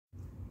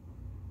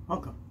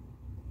Welcome.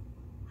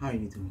 How are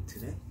you doing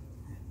today?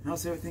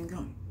 How's everything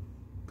going?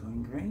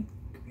 Going great?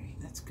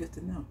 Great. That's good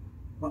to know.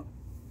 What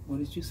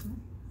did you say?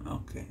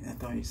 Okay, I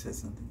thought you said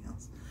something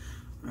else.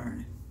 All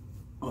right.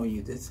 Oh,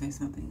 you did say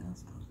something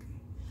else? Okay.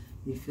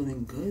 You're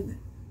feeling good.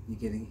 You're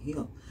getting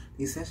healed.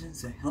 These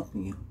sessions are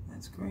helping you.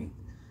 That's great.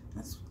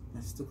 That's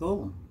the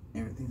goal.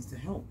 Everything's to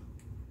help.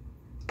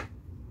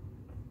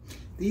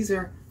 These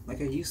are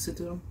like I used to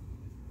do them,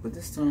 but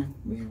this time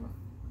we have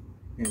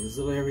this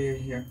little area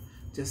here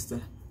just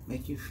to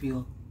make you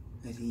feel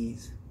at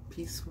ease,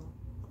 peaceful,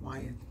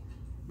 quiet.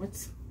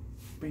 Let's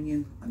bring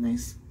in a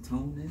nice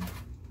tone in.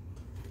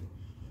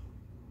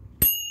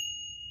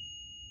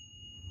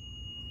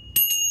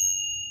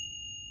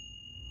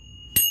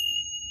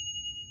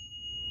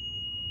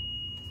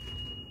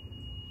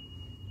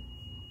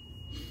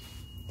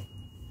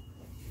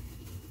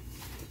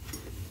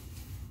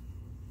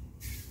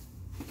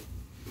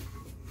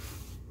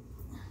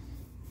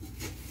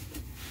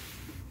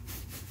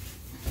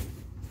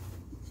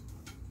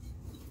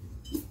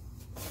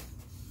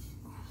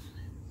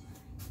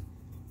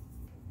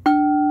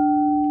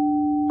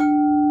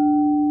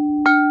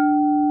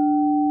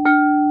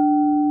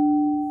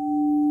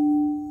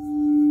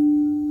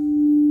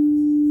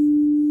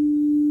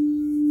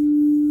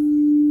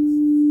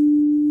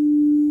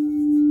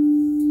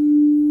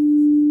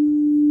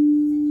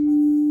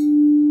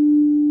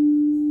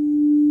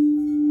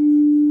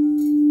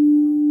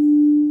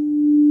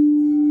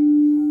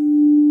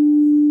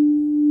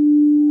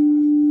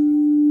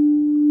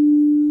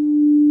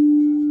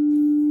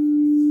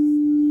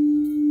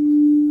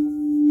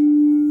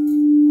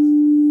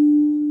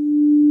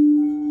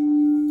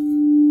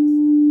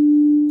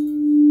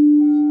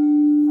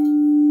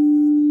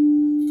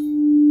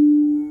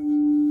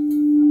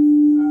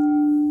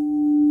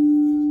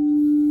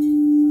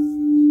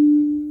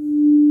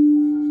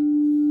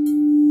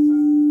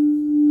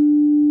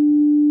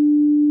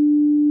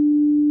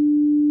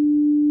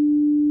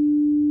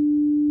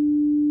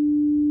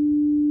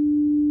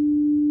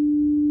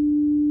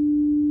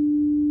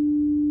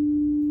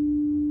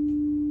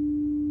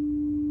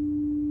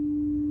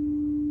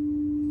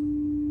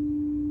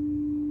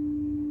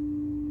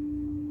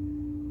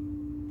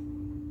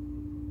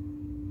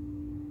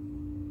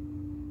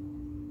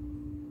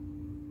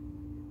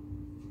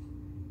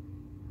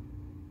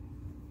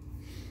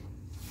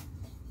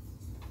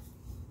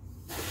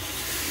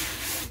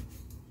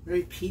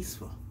 Very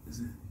peaceful,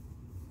 isn't it?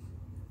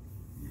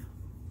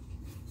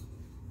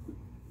 Yeah.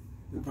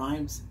 The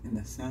vibes and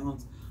the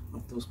sounds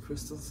of those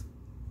crystals,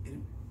 it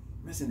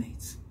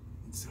resonates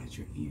inside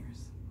your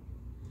ears.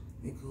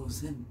 It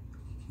goes in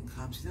and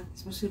calms you down,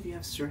 especially if you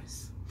have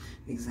stress,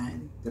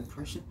 anxiety,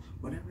 depression,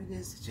 whatever it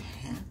is that you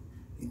have,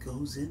 it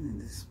goes in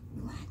and this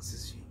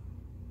relaxes you.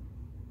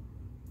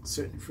 A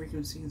certain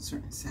frequency and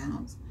certain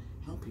sounds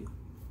help you.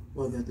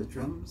 Whether the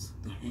drums,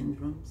 the hand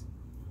drums.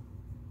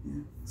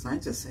 Yeah.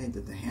 Scientists say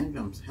that the hand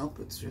drums help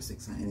with stress,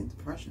 anxiety, and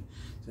depression.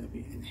 So if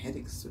you're in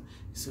headaches,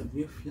 so if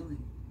you're feeling,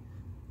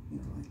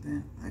 like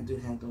that, I do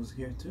have those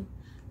here too.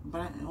 But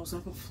I also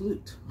have a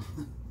flute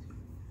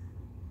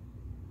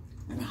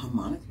and a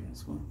harmonica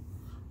as well.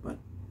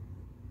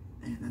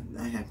 And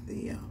I have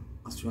the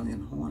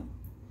Australian horn,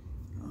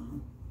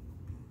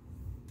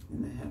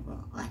 and I have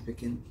an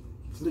African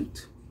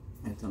flute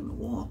right on the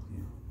wall.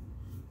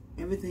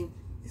 Everything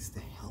is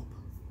to help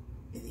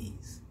at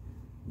ease,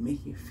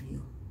 make you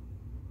feel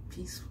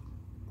peaceful,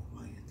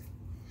 quiet.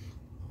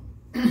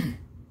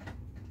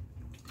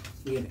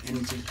 We have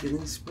energy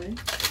healing spray.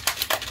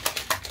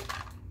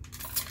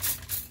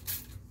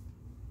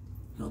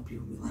 Help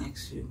you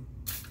relax you.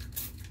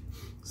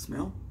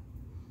 Smell.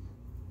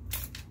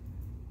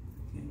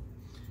 Okay.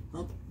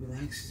 Help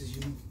relaxes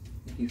you,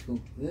 make you feel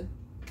good.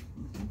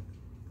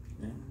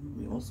 And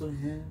we also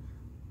have,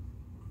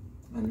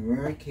 on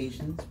rare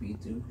occasions, we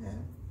do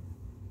have,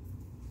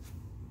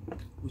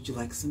 would you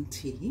like some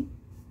tea?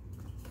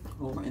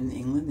 Or in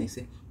England, they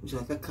say, would you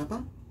like a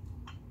cuppa?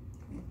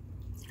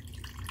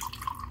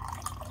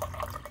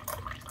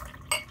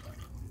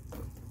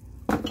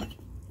 Okay.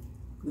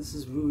 This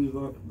is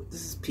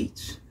this is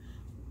peach,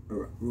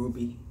 or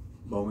ruby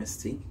Boris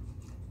tea.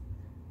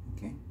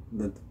 Okay,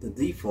 the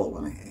default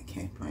one, I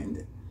can't find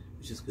it,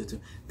 which is good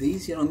too.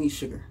 These, you don't need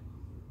sugar,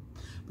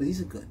 but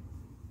these are good,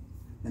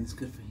 and it's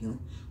good for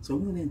healing. So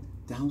we're going to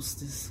douse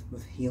this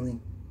with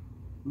healing,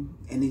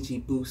 energy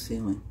boost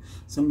healing.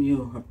 Some of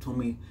you have told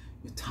me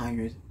you're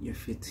tired, you're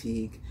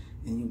fatigued,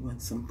 and you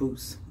want some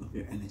boost of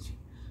your energy.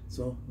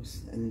 So,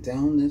 and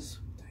down this,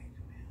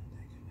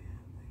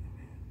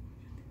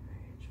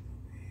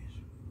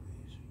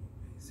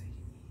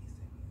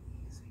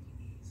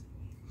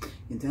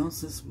 and down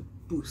this with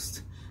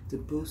boost, to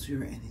boost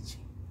your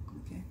energy,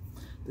 okay?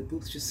 To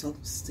boost your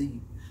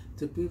self-esteem,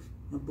 to boost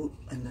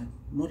and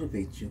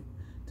motivate you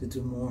to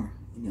do more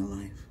in your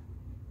life.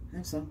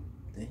 Have some.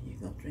 There you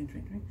go. Drink,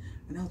 drink, drink.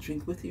 And I'll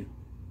drink with you.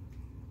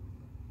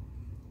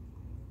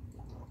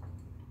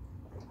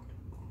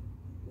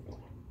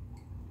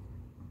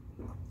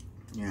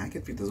 Yeah, I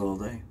could drink this all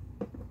day.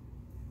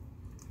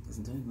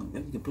 Doesn't do anything.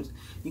 Then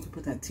you can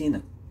put that tea in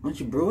it. Once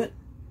you brew it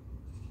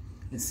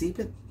and steep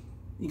it,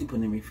 you can put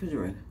it in the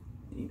refrigerator.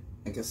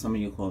 I guess some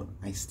of you call it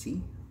iced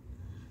tea.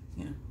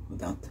 Yeah,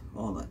 without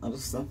all that other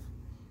stuff.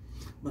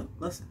 But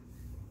listen,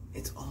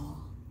 it's all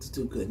to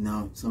do good.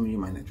 Now, some of you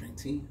might not drink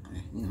tea.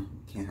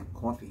 Can't have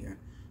coffee here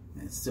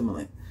and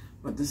stimulate.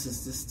 But this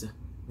is just to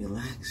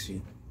relax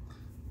you,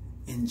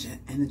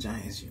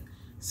 energize you,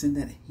 send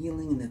that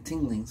healing and the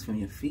tinglings from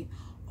your feet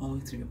all the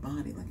way through your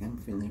body, like I'm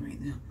feeling right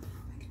now.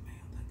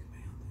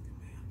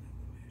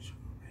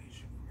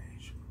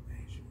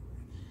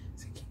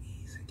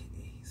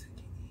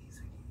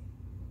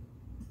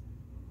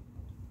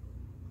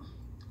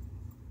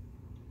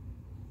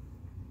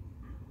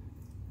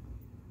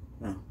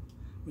 Now,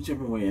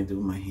 whichever way I do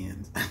my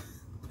hands, but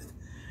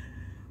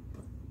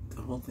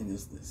the whole thing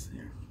is this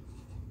here.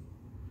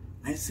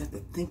 I just have to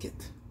think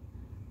it,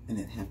 and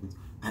it happens.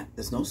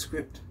 There's no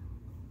script.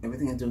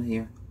 Everything I do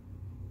here,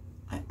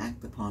 I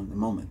act upon the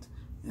moment,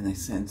 and I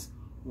sense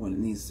what it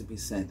needs to be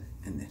said,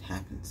 and it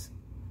happens.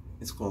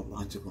 It's called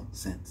logical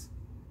sense.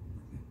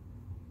 Okay?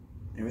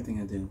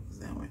 Everything I do is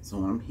that way. So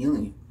when I'm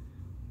healing you,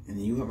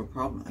 and you have a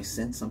problem, I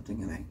sense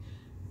something, and I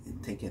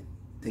take it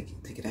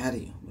out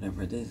of you,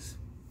 whatever it is.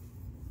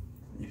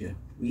 If you're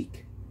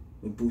weak,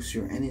 it boosts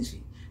your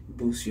energy, it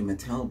boosts your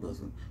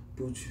metabolism,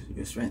 boosts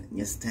your strength,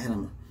 your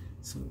stamina,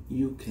 so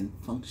you can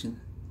function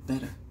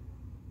better.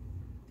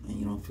 And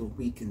you don't feel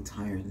weak and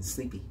tired and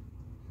sleepy.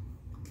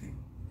 Okay?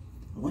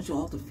 I want you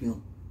all to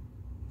feel,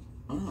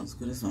 as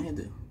good as I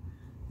do.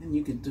 And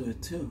you can do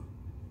it too.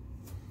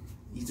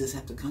 You just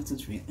have to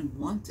concentrate and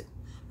want it.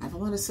 I have a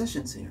lot of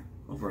sessions here,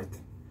 over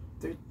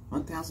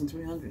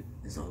 1,300.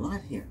 There's a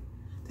lot here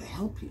to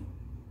help you.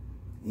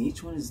 And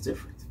each one is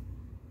different.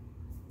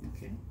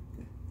 Okay?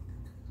 Good.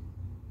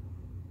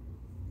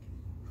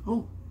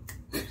 Oh,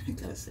 I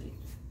gotta say.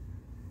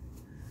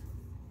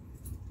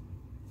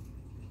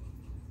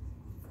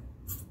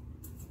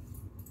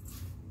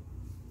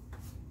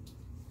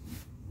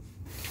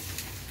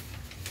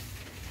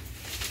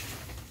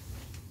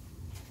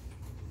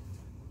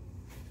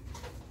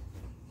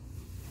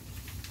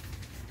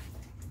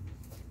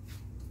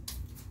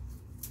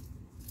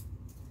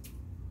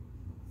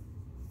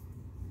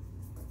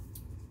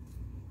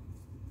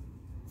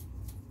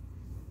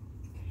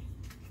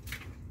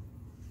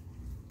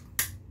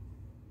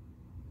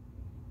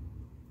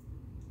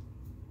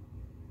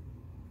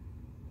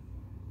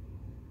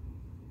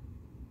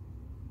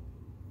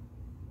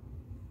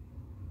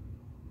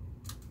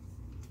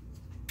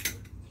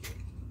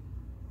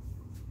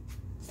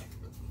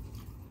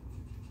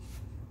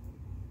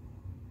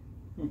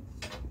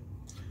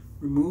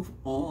 Remove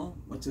all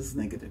what is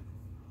negative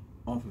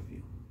off of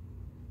you.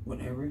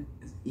 Whatever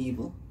is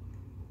evil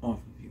off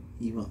of you.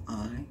 Evil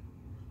eye,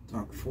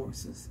 dark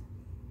forces,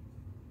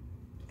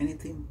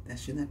 anything that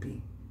should not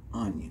be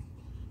on you.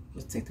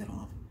 Let's take that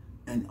off.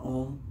 And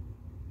all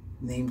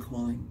name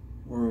calling,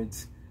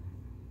 words,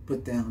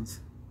 put downs,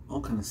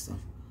 all kind of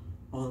stuff.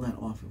 All that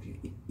off of you.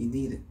 You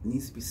need it. It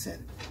needs to be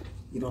said.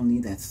 You don't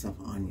need that stuff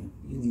on you.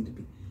 You need to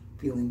be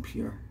feeling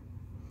pure.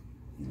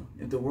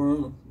 If the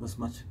world was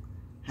much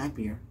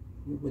happier,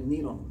 we wouldn't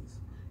need all this.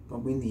 But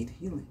we need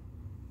healing.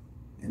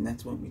 And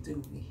that's what we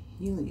do. We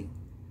heal you.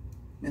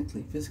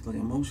 Mentally, physically,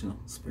 emotionally,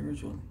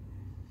 spiritually.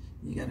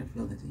 You got to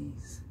feel at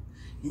ease.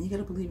 And you got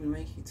to believe in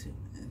Reiki too.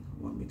 And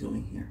what we're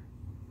doing here.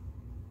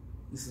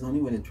 This is the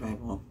only way to drive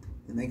off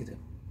the negative,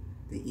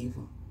 the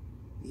evil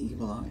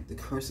eye, the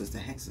curses, the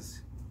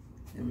hexes.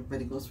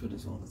 Everybody goes through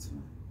this all the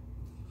time.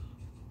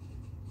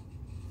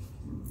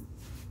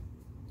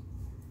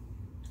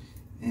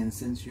 And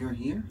since you're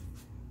here,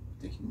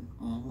 taking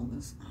all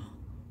this out.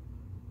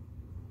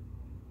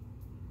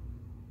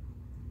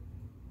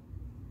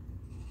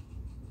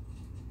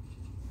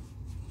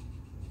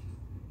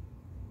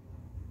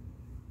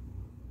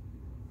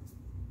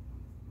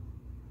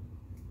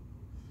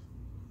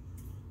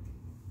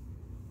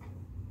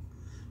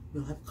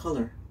 We'll have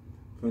color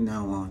from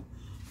now on.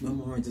 No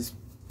more just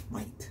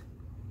white.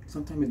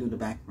 Sometimes we do the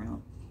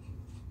background.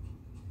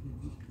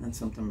 And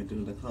sometimes we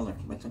do the color.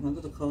 But I'm going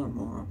to do the color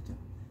more often.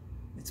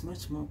 It's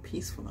much more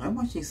peaceful. I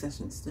watch these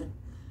sessions too.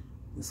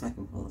 Just so I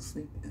can fall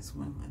asleep as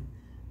well. And,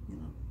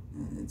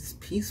 it's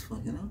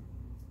peaceful,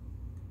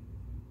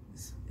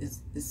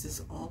 It's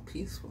just all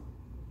peaceful.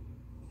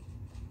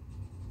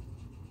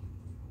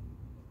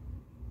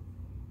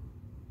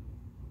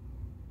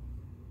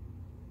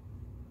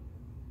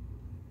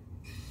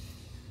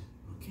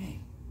 Okay,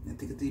 now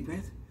take a deep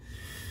breath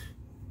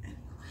and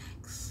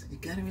relax. You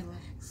gotta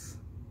relax.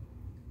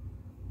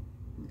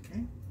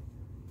 Okay?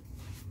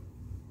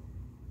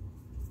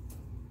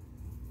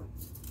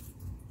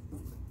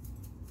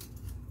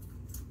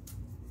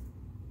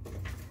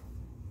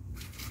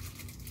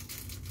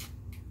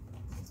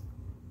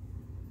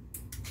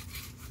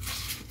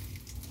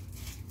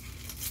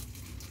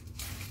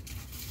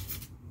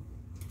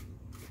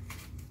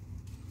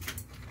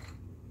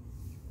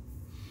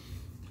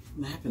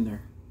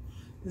 Lavender.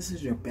 This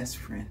is your best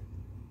friend.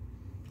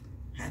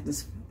 Have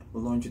this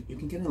you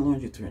can get a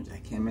laundry detergent. I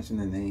can't mention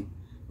the name.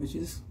 But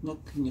you just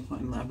look and you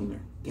find lavender,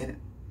 get it.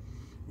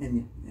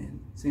 And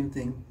same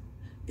thing,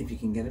 if you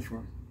can get it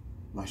for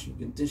washing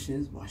your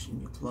dishes, washing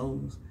your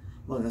clothes.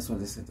 Well, that's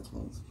what I said, the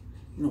clothes.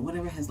 You know,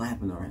 whatever has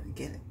lavender in it,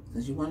 get it.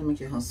 Because you want to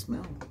make your house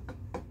smell.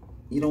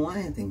 You don't want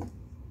anything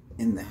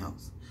in the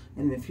house.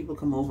 And if people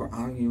come over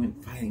arguing,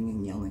 fighting,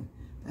 and yelling,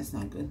 that's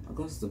not good. Of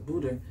course, the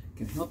Buddha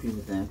can help you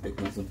with that,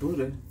 because the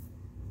Buddha,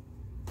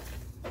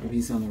 if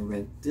he's on a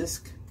red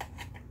disc,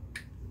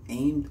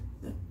 aimed,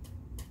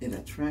 it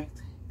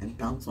attract and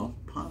bounce off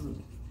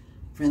positive,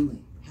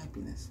 friendly,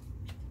 happiness.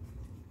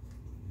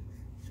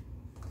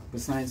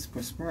 Besides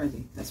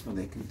prosperity, that's what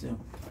they can do.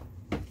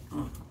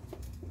 Oh.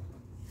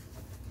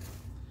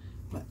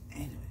 But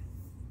anyway,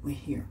 we're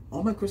here.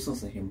 All my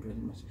crystals are here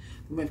pretty much.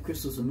 We have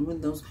crystals in the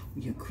windows.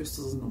 We have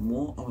crystals in the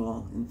wall,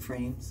 all in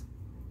frames.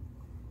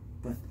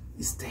 But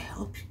it's to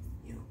help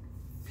you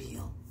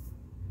feel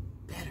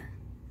better,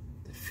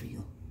 to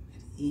feel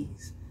at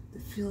ease, to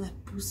feel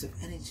that boost of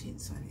energy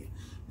inside you.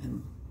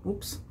 And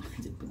oops, I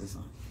didn't put this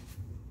on.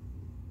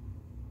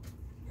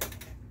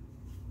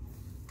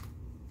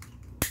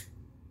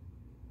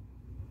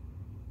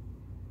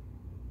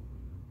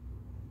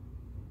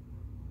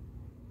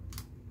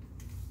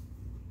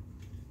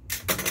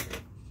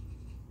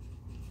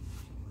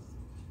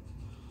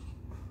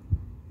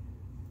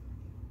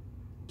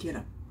 Get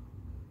up,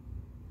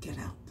 get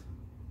out,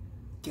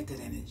 get that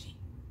energy.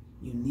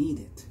 You need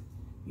it.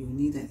 You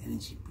need that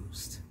energy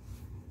boost.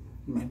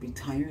 You might be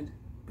tired,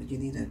 but you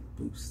need that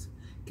boost.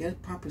 Get a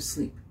proper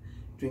sleep.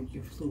 Drink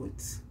your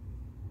fluids.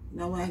 You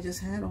know what I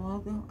just had a while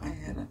ago? I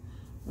had a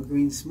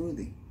green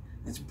smoothie.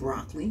 That's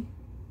broccoli,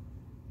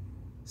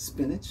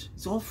 spinach.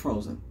 It's all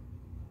frozen.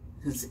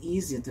 It's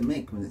easier to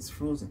make when it's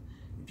frozen.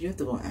 If you have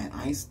to go add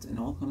ice and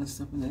all kind of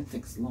stuff, and that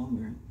takes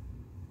longer.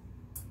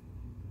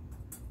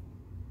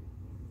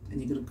 And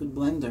you get a good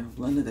blender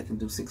that can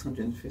do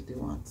 650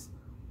 watts,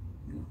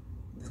 you know,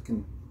 that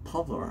can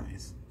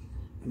pulverize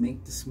and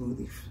make the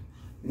smoothie.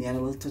 And you add a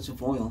little touch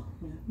of oil.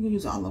 You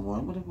use olive oil,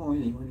 whatever oil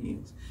you want to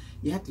use.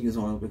 You have to use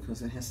oil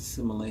because it has to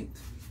assimilate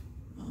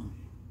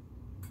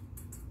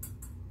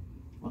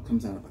what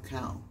comes out of a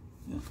cow.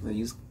 You know, they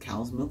use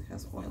cow's milk,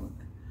 has oil in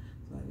it,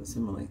 so I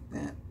assimilate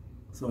that,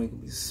 so it can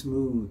be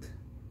smooth.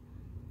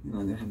 You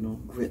know, they have no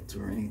grit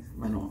or any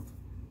runoff.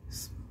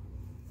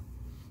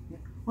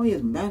 Oh yeah,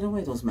 by the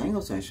way, those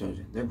mangoes I showed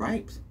you, they're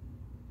ripe.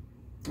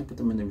 I put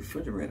them in the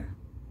refrigerator.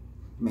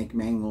 Make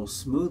mango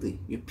smoothie.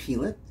 You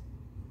peel it,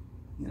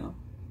 you know,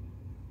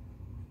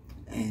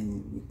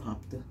 and you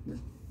pop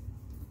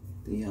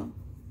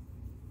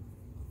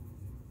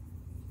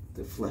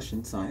the flesh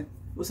inside.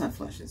 Well, it's not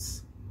flesh,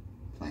 it's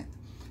plant.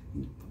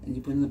 And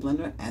you put it in the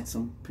blender, add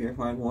some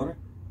purified water,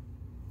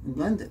 and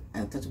blend it.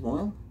 Add a touch of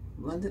oil,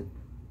 blend it.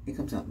 It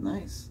comes out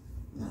nice.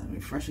 A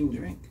refreshing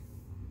drink.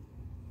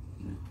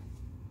 Yeah.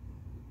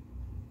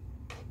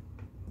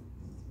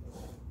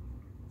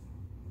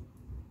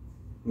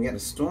 We had a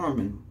storm,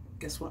 and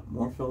guess what?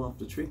 More fell off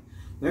the tree.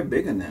 They're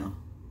bigger now.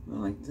 They're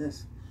like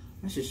this.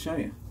 I should show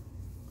you.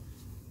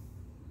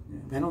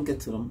 Yeah, if I don't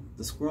get to them,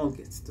 the squirrel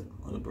gets to them,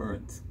 or the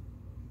birds.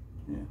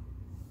 Yeah.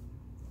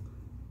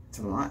 It's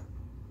a lot.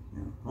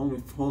 Yeah.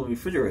 Whole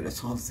refrigerator,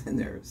 that's all that's in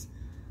there is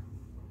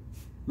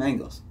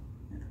mangoes.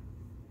 Yeah.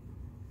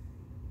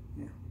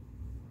 Yeah.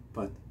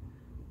 But,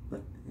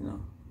 you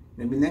know,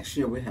 maybe next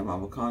year we have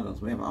avocados.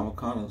 We have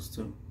avocados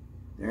too.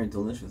 They're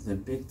delicious. They're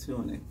big too,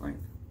 and they're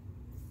ripe.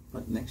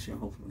 But next year,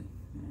 hopefully.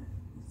 Yeah,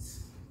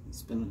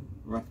 it's been a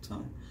rough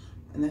time.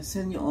 And I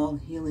send you all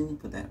healing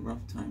for that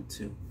rough time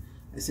too.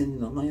 I send you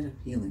the light of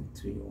healing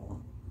to you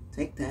all.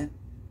 Take that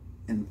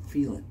and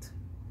feel it.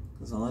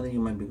 Because a lot of you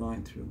might be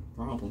going through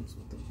problems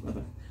with the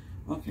weather.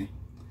 Okay.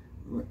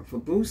 For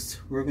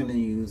boost, we're going to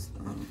use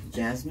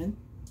jasmine,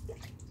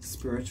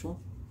 spiritual.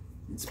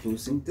 It's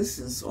boosting. This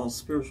is all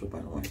spiritual,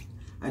 by the way.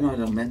 I know I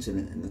don't mention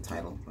it in the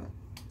title, but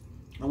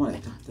I want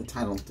the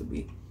title to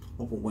be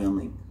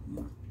overwhelming.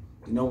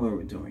 You know what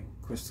we're doing.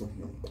 Crystal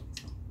healing.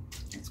 So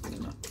that's good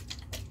enough.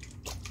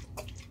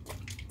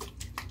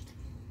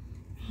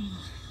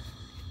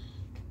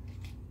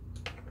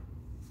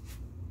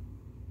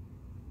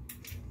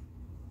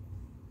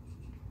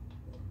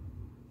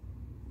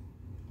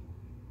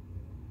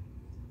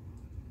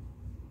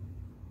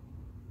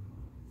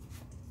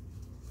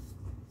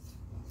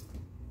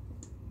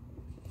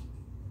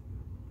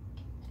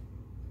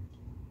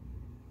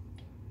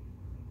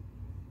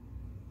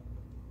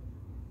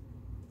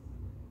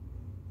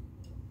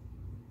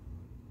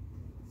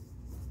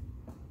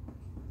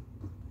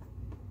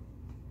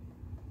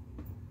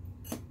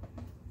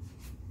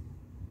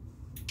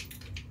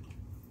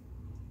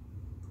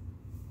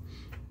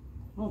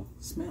 Oh,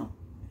 smell.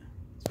 Yeah.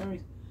 It's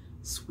very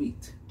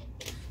sweet.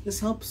 This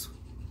helps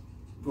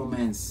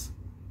romance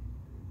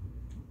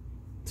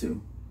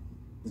too.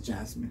 The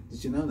jasmine.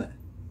 Did you know that?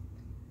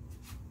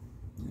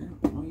 Yeah.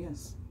 Oh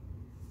yes.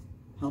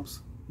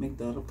 Helps make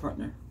the other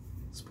partner.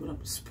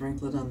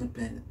 Sprinkle it on the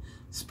bed.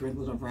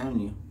 Sprinkle it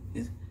around you.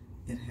 It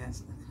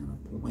has a kind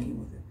of way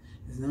with it.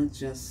 It's not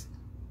just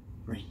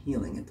for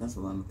healing. It does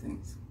a lot of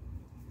things.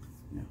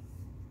 Yeah.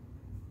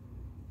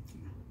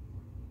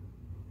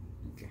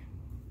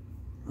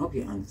 hope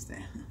you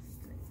understand.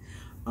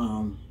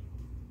 Okay,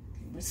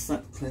 let's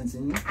start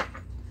cleansing you.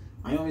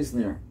 I always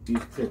use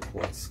clear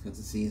quartz because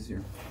it's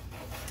easier.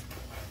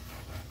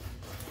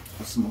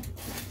 Or smoky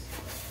quartz.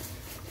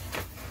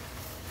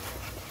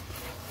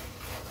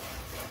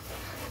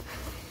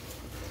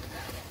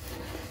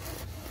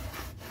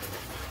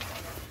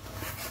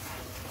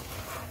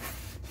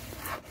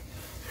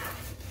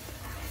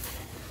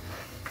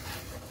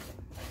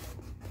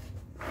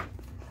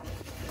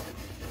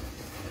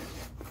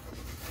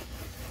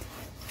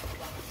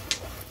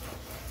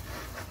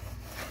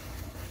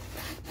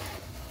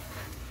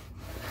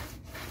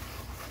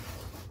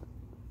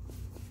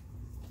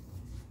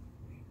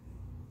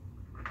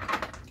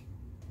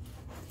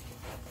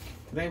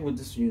 Today we'll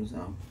just use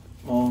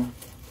all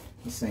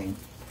the same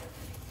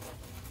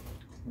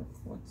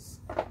quartz.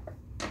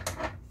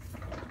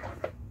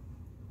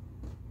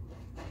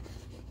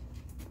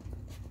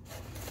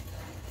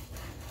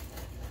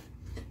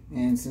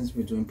 And since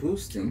we're doing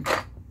boosting,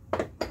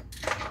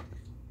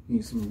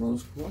 use some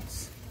rose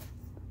quartz.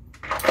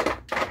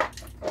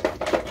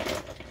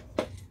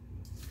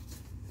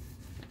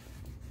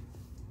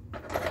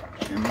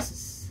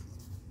 Amethyst.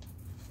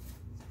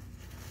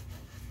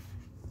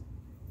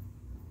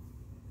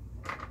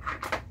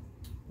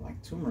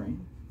 Turmeric,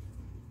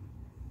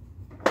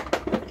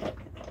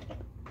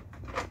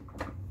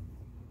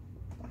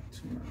 black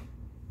turmeric,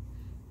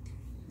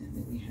 and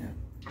then we have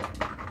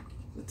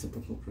the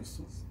typical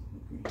crystals,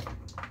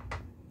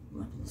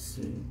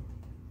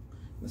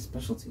 the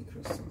specialty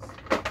crystals.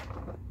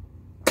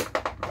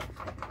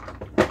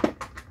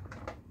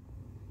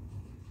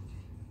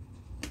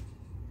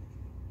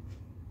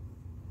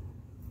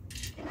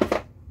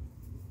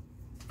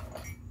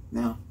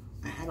 Now,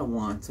 I had a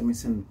wand. Somebody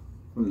sent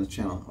from the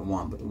channel a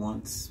wand, but the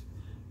wand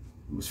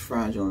was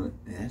fragile and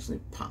it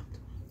actually popped.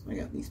 So I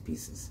got these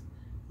pieces.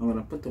 I'm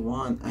gonna put the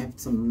wand. I have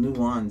some new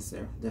wands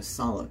there. They're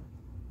solid.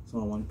 It's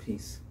all one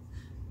piece.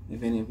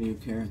 If any of you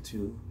care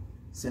to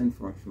send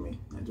for it for me,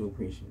 I do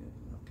appreciate it.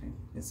 Okay,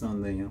 it's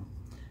on the.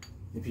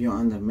 If you're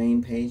on the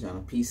main page on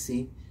a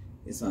PC,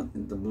 it's on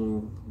the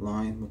blue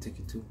line. Will take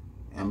you to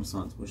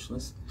Amazon's wish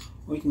list,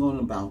 or you can go to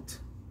About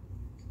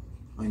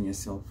on your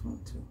cell phone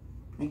too.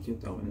 Thank you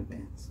though in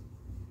advance.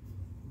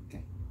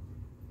 Okay.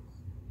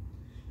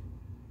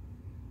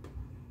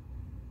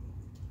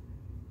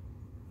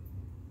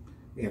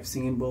 We have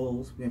singing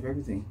bowls. We have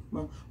everything.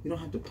 Well, we don't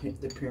have to paint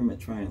the pyramid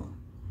triangle.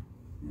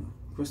 You know,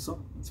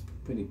 crystal. It's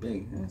pretty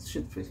big. It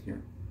should fit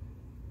here.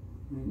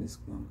 Let me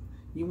just go.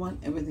 You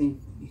want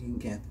everything you can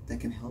get that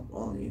can help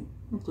all of you,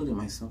 including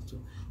myself, to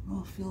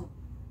all feel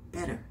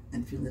better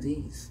and feel at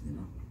ease. You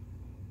know.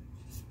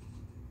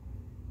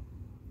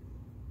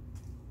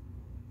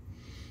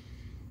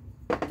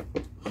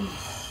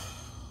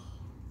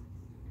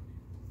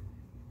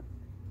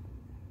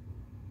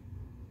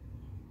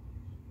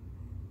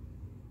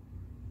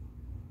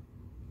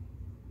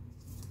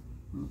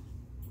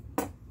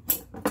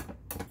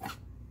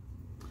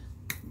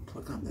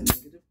 Pluck out the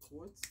negative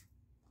cords.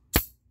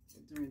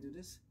 Every time I do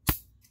this,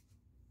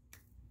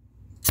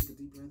 take a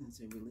deep breath and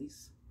say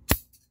release.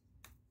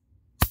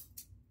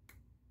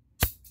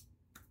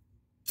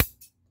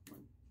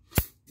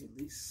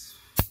 Release,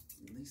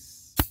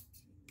 release,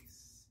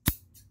 release.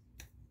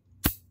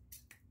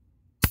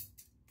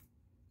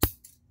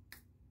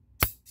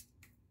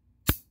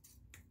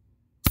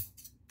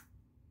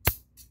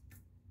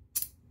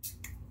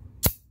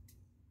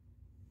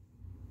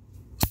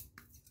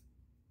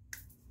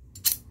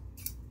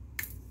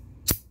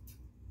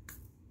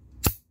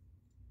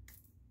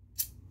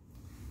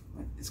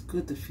 It's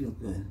good to feel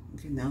good.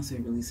 Okay, now say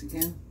release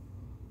again.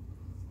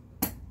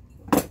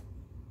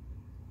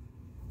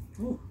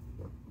 Oh,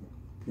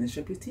 finish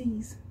up your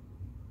teas.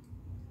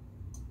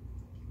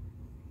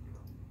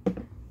 Feel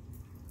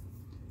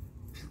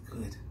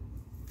good.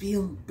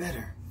 Feel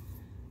better.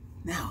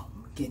 Now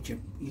you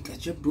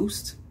got your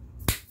boost.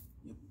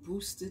 You're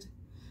boosted,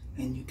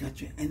 and you got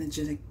your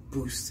energetic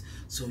boost,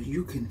 so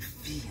you can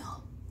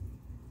feel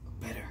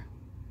better,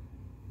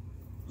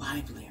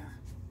 livelier.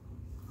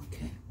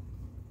 Okay.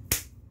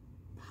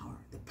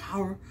 The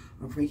power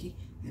of Reiki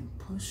and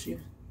push you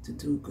to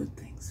do good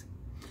things.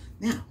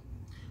 Now,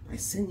 I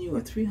send you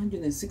a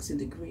 360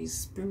 degrees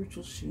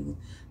spiritual shield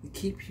to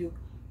keep you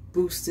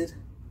boosted,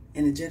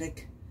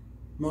 energetic,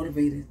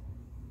 motivated,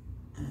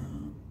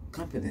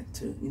 confident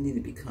too. You need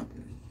to be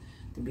confident.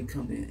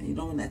 And you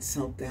don't want that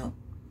self-doubt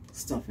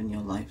stuff in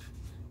your life.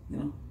 You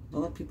know,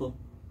 don't let people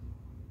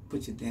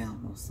put you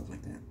down or stuff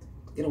like that.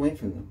 Get away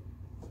from them.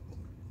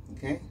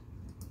 Okay?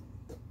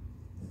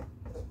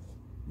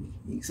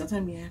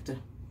 Sometimes you have to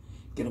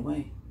get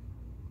away,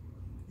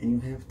 and you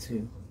have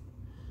to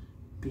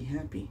be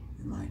happy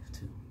in life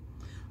too.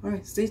 All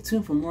right, stay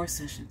tuned for more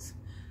sessions.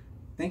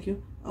 Thank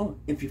you. Oh,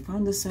 if you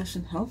found this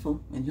session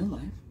helpful in your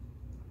life,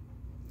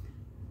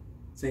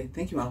 say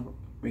thank you, Albert,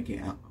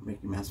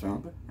 Reiki Master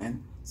Albert,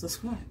 and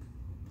subscribe.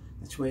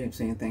 That's your way of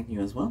saying thank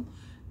you as well.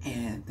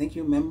 And thank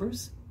you,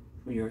 members,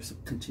 for your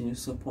continued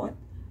support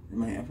in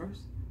my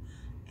efforts.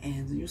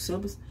 And you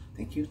subs,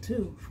 thank you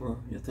too for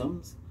your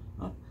thumbs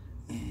up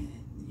and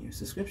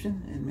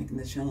subscription and making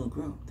the channel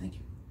grow. Thank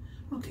you.